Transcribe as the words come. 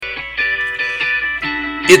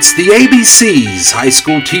It's the ABCs High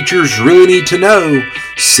School Teachers Really Need to Know,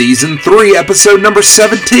 Season 3, Episode number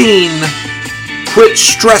 17, Quit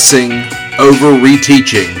Stressing Over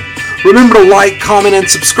Reteaching. Remember to like, comment, and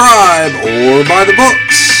subscribe, or buy the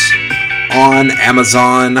books on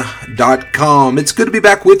Amazon.com. It's good to be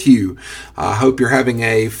back with you. I hope you're having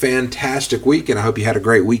a fantastic week, and I hope you had a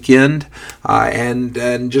great weekend,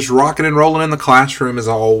 and just rocking and rolling in the classroom, as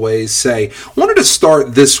I always say. I wanted to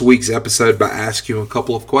start this week's episode by asking you a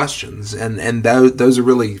couple of questions, and those are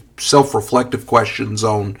really self-reflective questions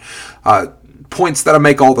on points that I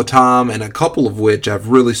make all the time, and a couple of which I've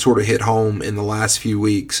really sort of hit home in the last few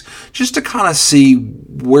weeks, just to kind of see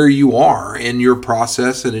where you are in your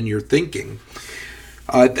process and in your thinking.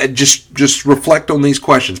 Just reflect on these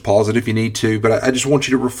questions. Pause it if you need to, but I just want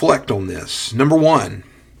you to reflect on this. Number one,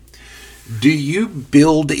 do you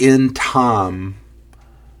build in time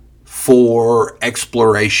for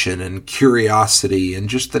exploration and curiosity and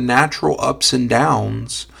just the natural ups and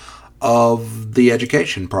downs of the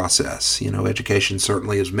education process? You know, education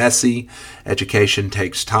certainly is messy. Education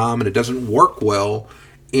takes time, and it doesn't work well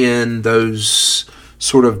in those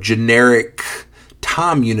sort of generic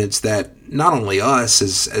time units that not only us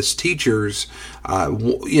as teachers,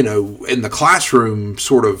 in the classroom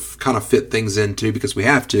sort of kind of fit things into because we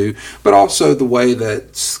have to, but also the way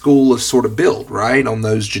that school is sort of built, right, on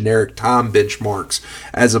those generic time benchmarks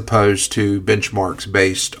as opposed to benchmarks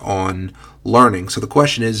based on learning. So the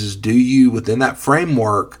question is do you, within that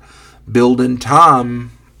framework, build in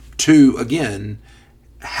time to, again,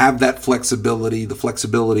 have that flexibility, the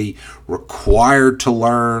flexibility required to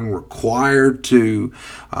learn, required to,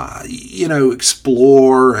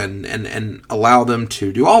 explore and allow them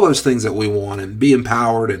to do all those things that we want and be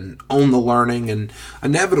empowered and own the learning and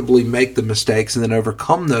inevitably make the mistakes and then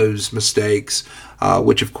overcome those mistakes,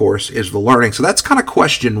 which of course is the learning. So that's kind of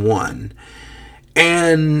question one.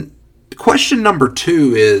 And question number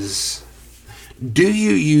two is, do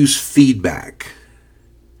you use feedback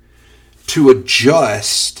to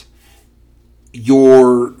adjust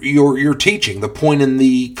your teaching, the point in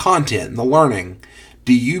the content and the learning?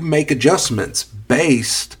 Do you make adjustments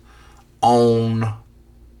based on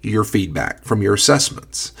your feedback from your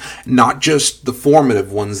assessments? Not just the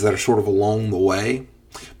formative ones that are sort of along the way,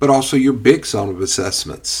 but also your big sum of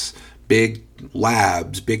assessments, big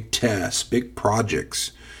labs, big tests, big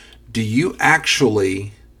projects. Do you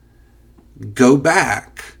actually go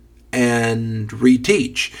back and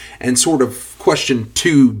reteach? And sort of question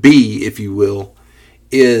 2B, if you will,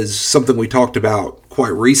 is something we talked about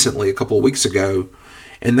quite recently, a couple of weeks ago,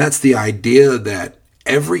 and that's the idea that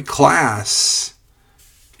every class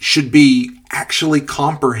should be actually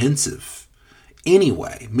comprehensive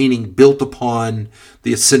anyway, meaning built upon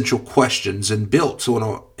the essential questions and built.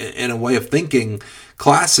 So in a way of thinking,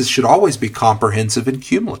 classes should always be comprehensive and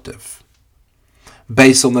cumulative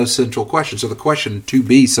based on those central questions. So the question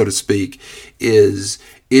 2B, so to speak, is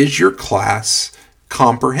your class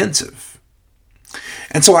comprehensive?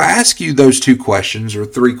 And so I ask you those two questions, or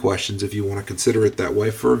three questions if you want to consider it that way,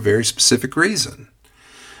 for a very specific reason.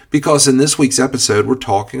 Because in this week's episode, we're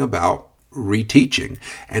talking about reteaching.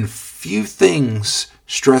 And few things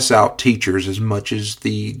stress out teachers as much as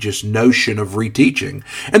the just notion of reteaching.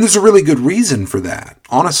 And there's a really good reason for that,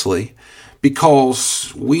 honestly,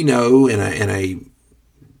 because we know in a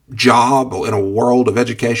job, in a world of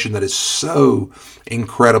education that is so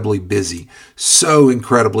incredibly busy, so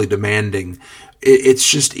incredibly demanding,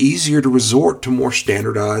 it's just easier to resort to more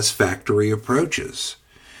standardized factory approaches.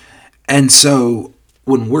 And so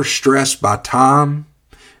when we're stressed by time,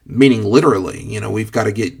 meaning literally, we've got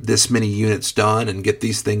to get this many units done and get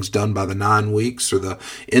these things done by the 9 weeks or the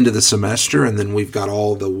end of the semester, and then we've got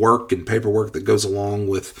all the work and paperwork that goes along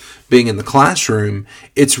with being in the classroom,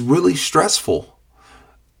 it's really stressful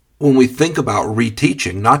when we think about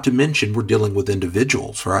reteaching. Not to mention we're dealing with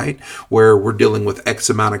individuals, right? Where we're dealing with X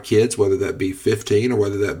amount of kids, whether that be 15 or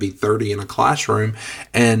whether that be 30 in a classroom.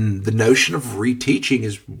 And the notion of reteaching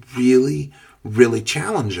is really, really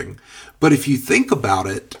challenging. But if you think about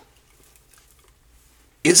it,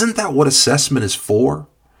 isn't that what assessment is for?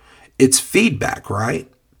 It's feedback, right?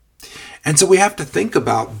 And so we have to think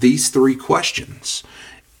about these three questions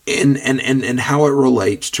and how it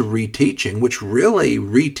relates to reteaching, which really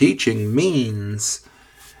reteaching means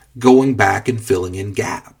going back and filling in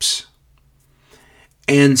gaps.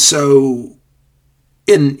 And so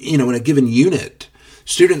in a given unit,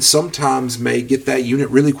 students sometimes may get that unit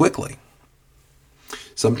really quickly.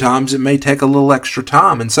 Sometimes it may take a little extra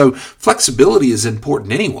time. And so flexibility is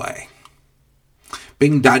important anyway.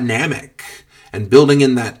 Being dynamic and building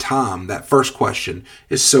in that time, that first question,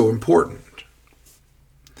 is so important.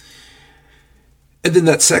 And then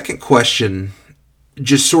that second question,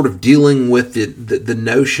 just sort of dealing with the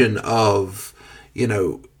notion of,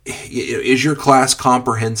 is your class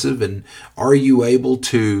comprehensive, and are you able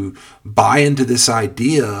to buy into this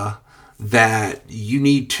idea that you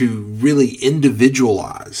need to really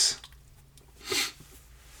individualize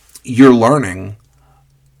your learning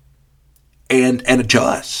and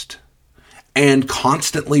adjust and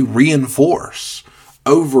constantly reinforce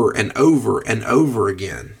over and over and over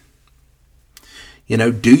again?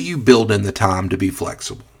 Do you build in the time to be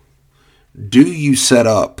flexible? Do you set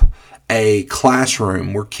up a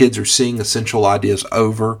classroom where kids are seeing essential ideas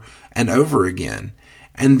over and over again?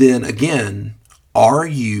 And then again, are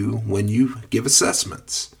you, when you give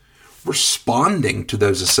assessments, responding to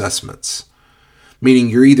those assessments? Meaning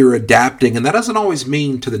you're either adapting, and that doesn't always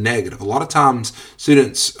mean to the negative. A lot of times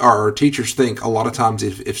students or teachers think a lot of times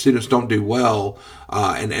if students don't do well,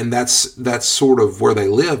 and that's sort of where they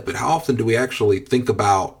live, but how often do we actually think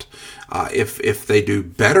about if they do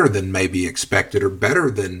better than maybe expected or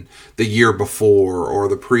better than the year before or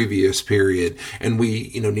the previous period, and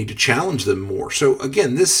we need to challenge them more. So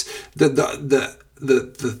again, the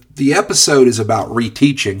episode is about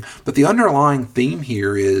reteaching, but the underlying theme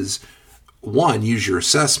here is, one, use your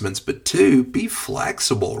assessments, but two, be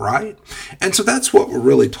flexible, right? And so that's what we're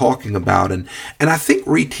really talking about. And I think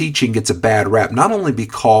reteaching gets a bad rap, not only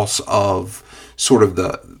because of sort of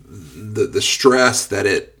the stress that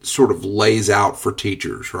it sort of lays out for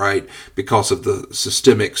teachers, right? Because of the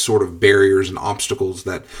systemic sort of barriers and obstacles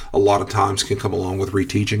that a lot of times can come along with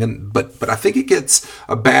reteaching. But I think it gets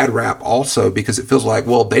a bad rap also because it feels like,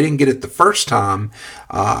 well, they didn't get it the first time.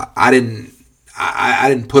 I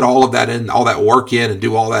didn't put all of that in, all that work in, and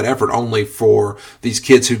do all that effort only for these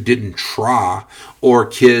kids who didn't try, or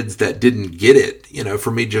kids that didn't get it, for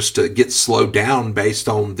me just to get slowed down based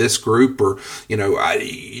on this group, or,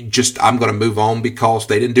 I'm going to move on because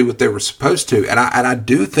they didn't do what they were supposed to. And I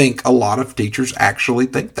do think a lot of teachers actually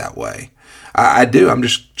think that way. I do. I'm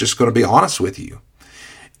just going to be honest with you.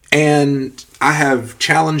 And I have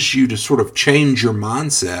challenged you to sort of change your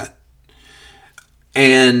mindset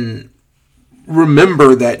and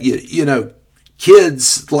remember that,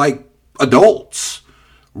 kids, like adults,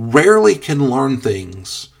 rarely can learn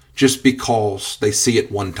things just because they see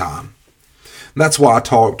it one time. And that's why I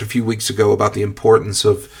talked a few weeks ago about the importance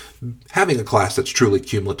of having a class that's truly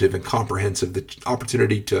cumulative and comprehensive, the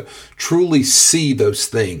opportunity to truly see those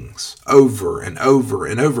things over and over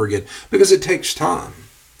and over again, because it takes time.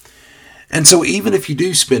 And so even if you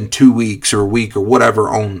do spend 2 weeks or a week or whatever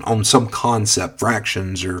on some concept,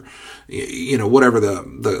 fractions, or whatever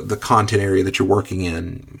the content area that you're working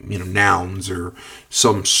in, nouns, or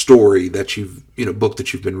some story that book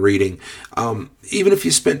that you've been reading, even if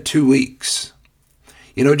you spent 2 weeks,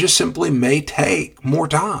 it just simply may take more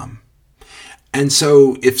time. And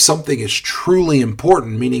so if something is truly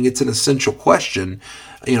important, meaning it's an essential question,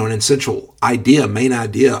 an essential idea, main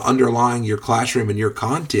idea underlying your classroom and your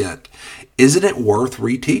content, isn't it worth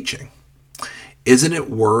reteaching? Isn't it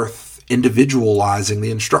worth individualizing the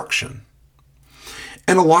instruction?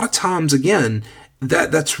 And a lot of times, again,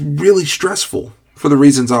 that's really stressful for the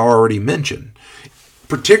reasons I already mentioned.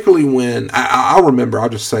 Particularly when, I'll remember, I'll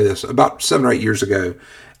just say this, about 7 or 8 years ago,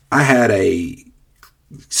 I had a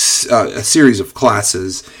series of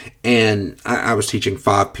classes, and I was teaching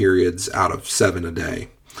 5 periods out of 7 a day.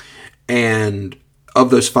 And of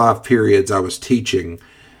those 5 periods I was teaching,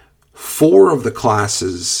 4 of the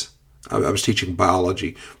classes, I was teaching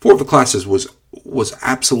biology, 4 of the classes was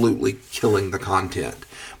absolutely killing the content.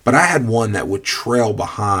 But I had one that would trail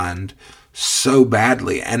behind so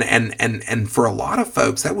badly. And for a lot of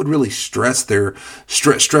folks, that would really stress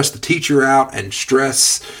the teacher out and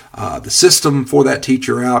stress the system for that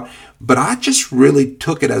teacher out. But I just really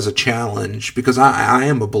took it as a challenge, because I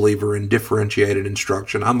am a believer in differentiated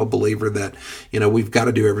instruction. I'm a believer that, we've got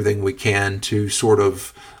to do everything we can to sort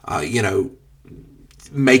of,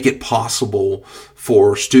 make it possible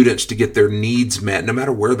for students to get their needs met, no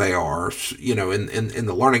matter where they are, in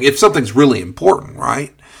the learning. If something's really important,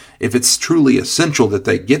 right? If it's truly essential that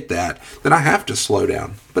they get that, then I have to slow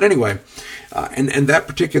down. But anyway, and that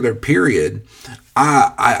particular period,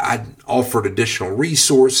 I offered additional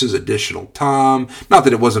resources, additional time. Not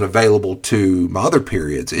that it wasn't available to my other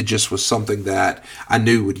periods. It just was something that I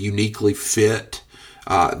knew would uniquely fit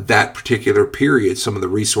that particular period. Some of the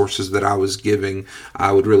resources that I was giving,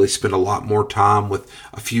 I would really spend a lot more time with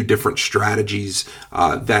a few different strategies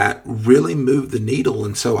that really moved the needle.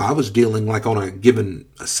 And so I was dealing, like, on a given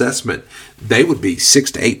assessment, they would be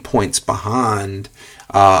 6 to 8 points behind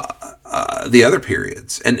the other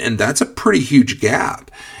periods. And that's a pretty huge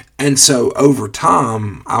gap. And so over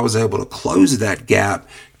time, I was able to close that gap,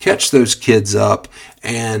 catch those kids up,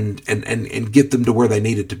 and get them to where they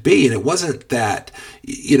needed to be. And it wasn't that,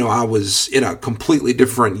 I was in a completely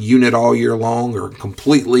different unit all year long, or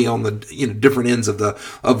completely on the different ends of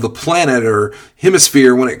the planet or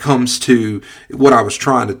hemisphere when it comes to what I was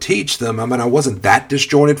trying to teach them. I mean, I wasn't that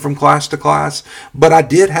disjointed from class to class, but I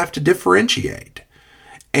did have to differentiate.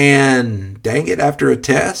 And dang it, after a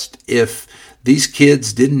test, if these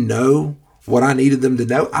kids didn't know what I needed them to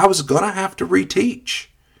know, I was going to have to reteach.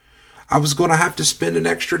 I was going to have to spend an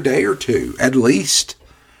extra day or two, at least,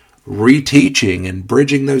 reteaching and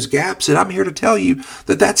bridging those gaps. And I'm here to tell you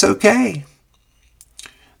that that's okay.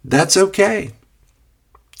 That's okay.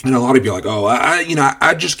 And a lot of you are like, oh,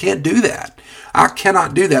 I just can't do that. I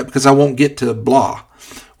cannot do that because I won't get to blah.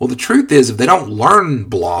 Well, the truth is, if they don't learn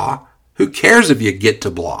blah, who cares if you get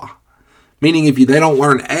to blah? Meaning if they don't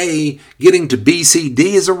learn A, getting to B, C,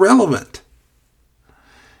 D is irrelevant.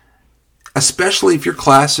 Especially if your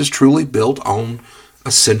class is truly built on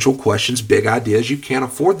essential questions, big ideas. You can't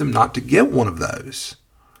afford them not to get one of those.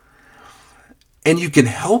 And you can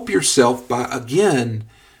help yourself by, again,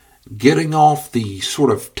 getting off the sort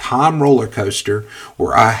of time roller coaster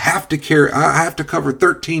where I have to cover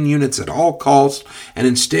 13 units at all costs, and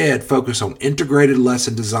instead focus on integrated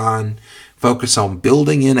lesson design, focus on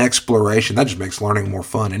building in exploration. That just makes learning more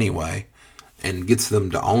fun anyway and gets them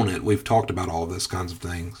to own it. We've talked about all of those kinds of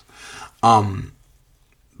things.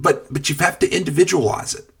 But you have to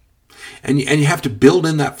individualize it. And you have to build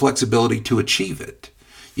in that flexibility to achieve it.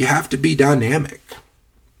 You have to be dynamic.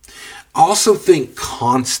 I also think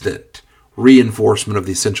constant reinforcement of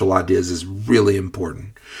the essential ideas is really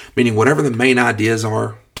important. Meaning whatever the main ideas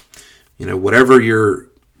are, whatever you're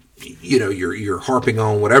harping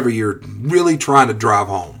on, whatever you're really trying to drive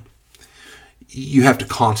home, you have to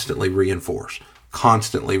constantly reinforce.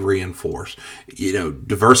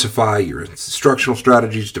 Diversify your instructional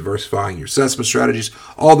strategies, diversifying your assessment strategies,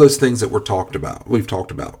 all those things that we've talked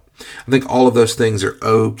about. I think all of those things are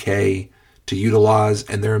okay to utilize,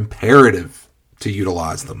 and they're imperative to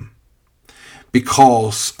utilize them.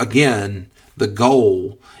 Because, again, the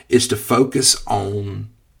goal is to focus on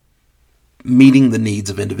meeting the needs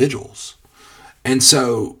of individuals. And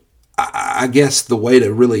so I guess the way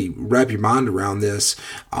to really wrap your mind around this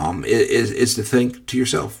is to think to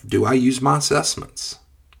yourself, do I use my assessments?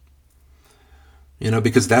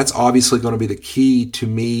 Because that's obviously going to be the key to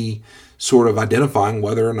me sort of identifying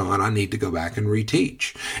whether or not I need to go back and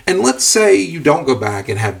reteach. And let's say you don't go back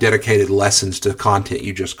and have dedicated lessons to content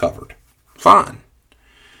you just covered. Fine.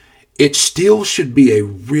 It still should be a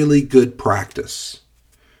really good practice,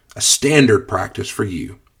 a standard practice for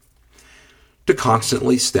you, to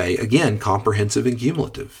constantly stay, again, comprehensive and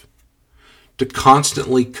cumulative. To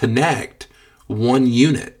constantly connect one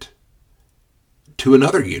unit to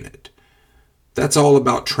another unit. That's all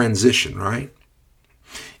about transition, right?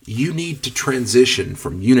 You need to transition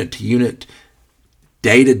from unit to unit,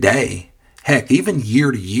 day to day, heck, even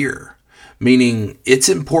year to year. Meaning it's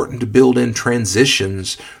important to build in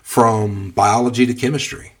transitions from biology to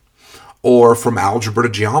chemistry, or from algebra to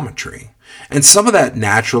geometry. And some of that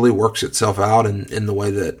naturally works itself out in the way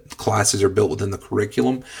that classes are built within the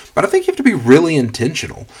curriculum. But I think you have to be really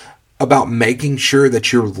intentional about making sure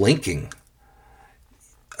that you're linking.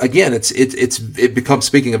 Again, it becomes,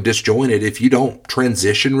 speaking of disjointed, if you don't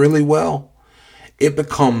transition really well, it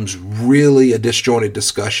becomes really a disjointed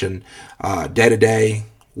discussion day to day,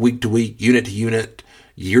 week to week, unit to unit,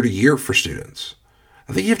 year to year for students.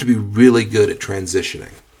 I think you have to be really good at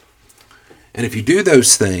transitioning. And if you do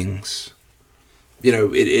those things,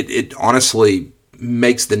 it honestly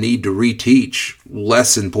makes the need to reteach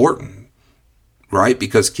less important, right?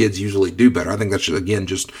 Because kids usually do better. I think that's, again,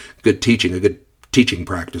 just good teaching. A good teaching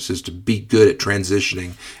practice is to be good at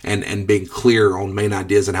transitioning and being clear on main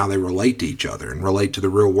ideas and how they relate to each other and relate to the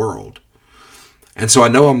real world. And so I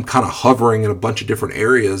know I'm kind of hovering in a bunch of different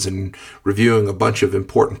areas and reviewing a bunch of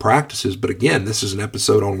important practices. But again, this is an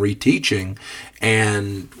episode on reteaching.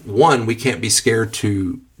 And one, we can't be scared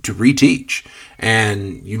to reteach.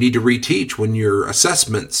 And you need to reteach when your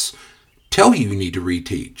assessments tell you need to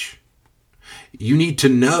reteach. You need to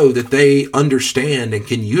know that they understand and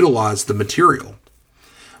can utilize the material.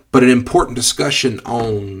 But an important discussion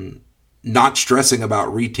on not stressing about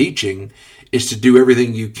reteaching is to do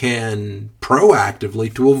everything you can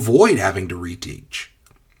proactively to avoid having to reteach.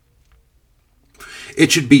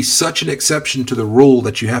 It should be such an exception to the rule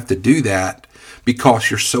that you have to do that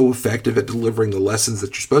because you're so effective at delivering the lessons that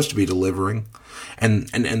you're supposed to be delivering. And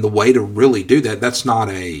the way to really do that, that's not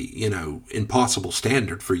a, impossible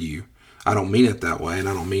standard for you. I don't mean it that way, and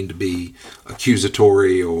I don't mean to be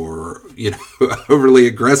accusatory or, overly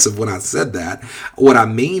aggressive when I said that. What I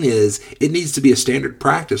mean is it needs to be a standard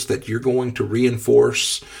practice that you're going to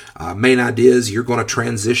reinforce main ideas, you're going to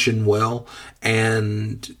transition well,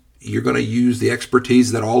 and you're going to use the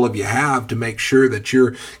expertise that all of you have to make sure that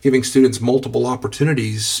you're giving students multiple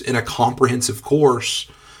opportunities in a comprehensive course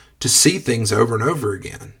to see things over and over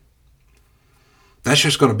again. That's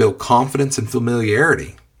just going to build confidence and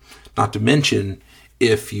familiarity. Not to mention,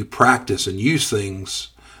 if you practice and use things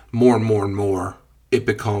more and more and more, it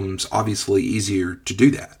becomes obviously easier to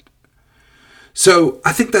do that. So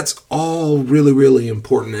I think that's all really, really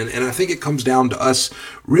important. And I think it comes down to us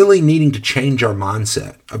really needing to change our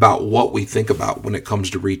mindset about what we think about when it comes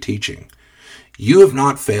to reteaching. You have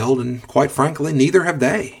not failed, and quite frankly, neither have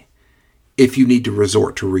they, if you need to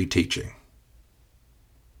resort to reteaching.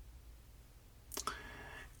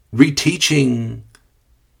 Reteaching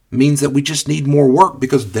means that we just need more work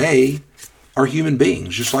because they are human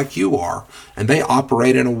beings just like you are, and they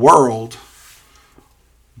operate in a world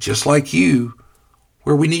just like you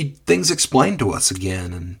where we need things explained to us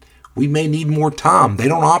again, and we may need more time.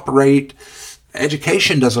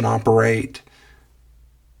 Education doesn't operate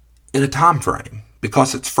in a time frame.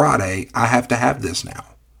 Because it's Friday, I have to have this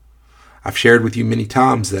now. I've shared with you many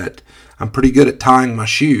times that I'm pretty good at tying my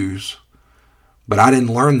shoes, but I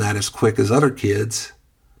didn't learn that as quick as other kids.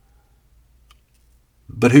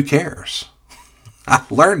 But who cares? I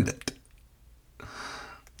learned it.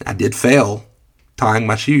 I did fail tying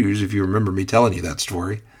my shoes, if you remember me telling you that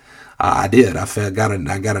story. I did. I got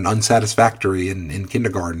an unsatisfactory in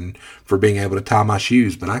kindergarten for being able to tie my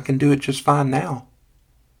shoes, but I can do it just fine now.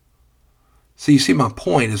 So you see, my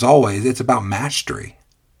point is always, it's about mastery.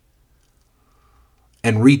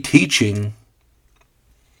 And reteaching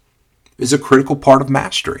is a critical part of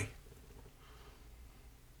mastery.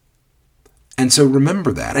 And so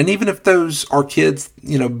remember that. And even if those are kids,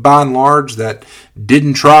 by and large, that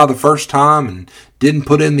didn't try the first time and didn't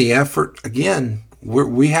put in the effort, again,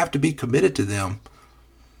 we have to be committed to them.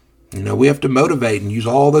 We have to motivate and use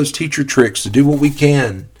all those teacher tricks to do what we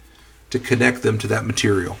can to connect them to that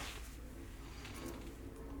material.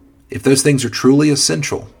 If those things are truly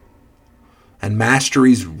essential and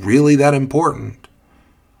mastery is really that important,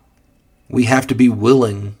 we have to be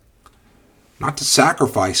willing not to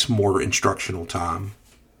sacrifice more instructional time.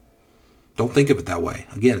 Don't think of it that way.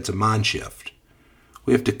 Again, it's a mind shift.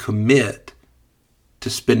 We have to commit to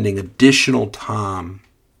spending additional time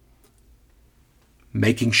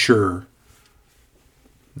making sure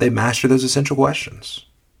they master those essential questions.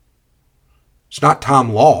 It's not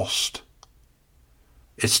time lost.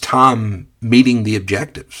 It's time meeting the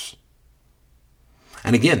objectives.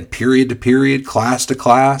 And again, period to period, class to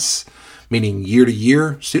class, meaning year to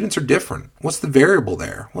year, students are different. What's the variable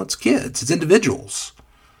there? Well, it's kids. It's individuals.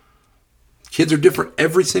 Kids are different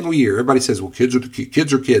every single year. Everybody says, well, kids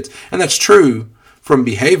are kids. And that's true from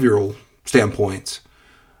behavioral standpoints.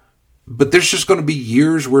 But there's just going to be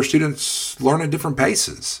years where students learn at different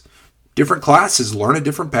paces. Different classes learn at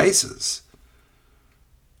different paces.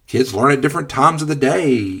 Kids learn at different times of the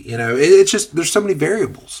day. It's just, there's so many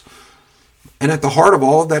variables. And at the heart of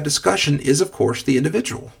all of that discussion is, of course, the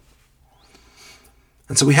individual.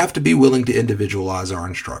 And so we have to be willing to individualize our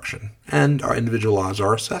instruction and individualize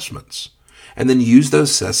our assessments, and then use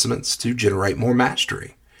those assessments to generate more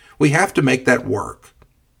mastery. We have to make that work.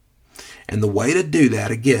 And the way to do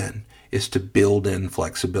that, again, is to build in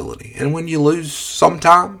flexibility. And when you lose some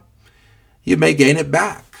time, you may gain it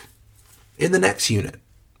back in the next unit.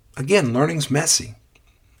 Again, learning's messy.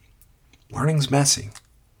 Learning's messy.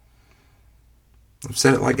 I've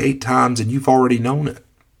said it like 8 times, and you've already known it.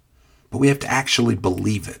 But we have to actually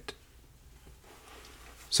believe it.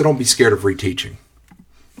 So don't be scared of reteaching.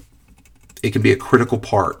 It can be a critical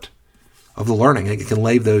part of the learning. It can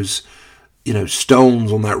lay those,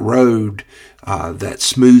 stones on that road that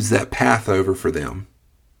smooths that path over for them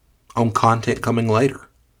on content coming later.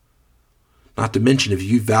 Not to mention, if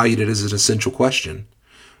you valued it as an essential question,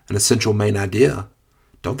 an essential main idea,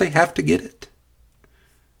 don't they have to get it?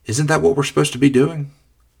 Isn't that what we're supposed to be doing?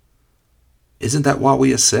 Isn't that why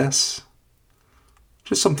we assess?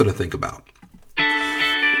 Just something to think about.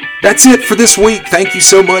 That's it for this week. Thank you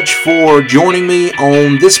so much for joining me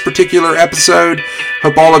on this particular episode.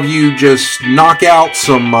 Hope all of you just knock out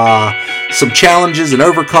some challenges and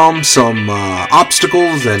overcome some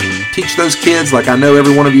obstacles and teach those kids, like I know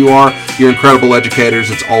every one of you are. You're incredible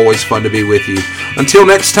educators. It's always fun to be with you. Until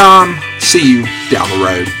next time, see you down the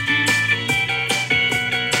road.